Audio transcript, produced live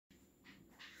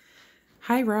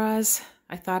Hi, Roz.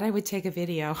 I thought I would take a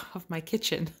video of my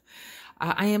kitchen.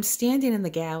 I am standing in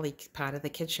the galley part of the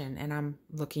kitchen and I'm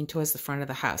looking towards the front of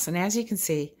the house. And as you can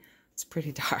see, it's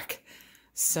pretty dark.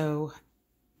 So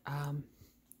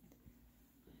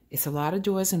it's a lot of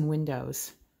doors and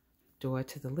windows. Door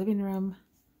to the living room,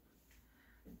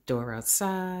 door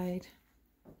outside,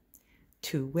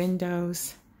 2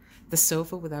 windows, the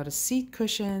sofa without a seat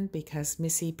cushion because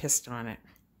Missy pissed on it.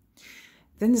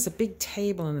 Then there's a big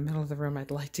table in the middle of the room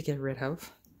I'd like to get rid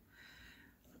of.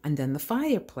 And then the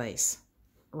fireplace.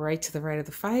 Right to the right of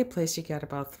the fireplace, you got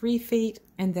about 3 feet,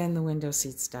 and then the window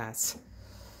seat starts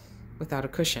without a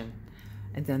cushion.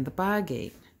 And then the bar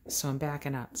gate. So I'm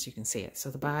backing up so you can see it.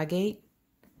 So the bar gate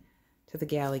to the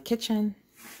galley kitchen,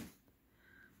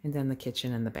 and then the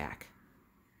kitchen in the back.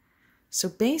 So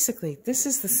basically, this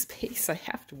is the space I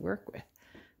have to work with.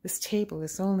 This table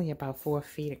is only about 4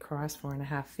 feet across,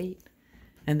 4.5 feet.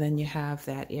 And then you have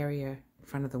that area in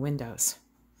front of the windows.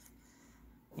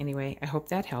 Anyway, I hope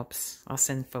that helps. I'll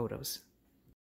send photos.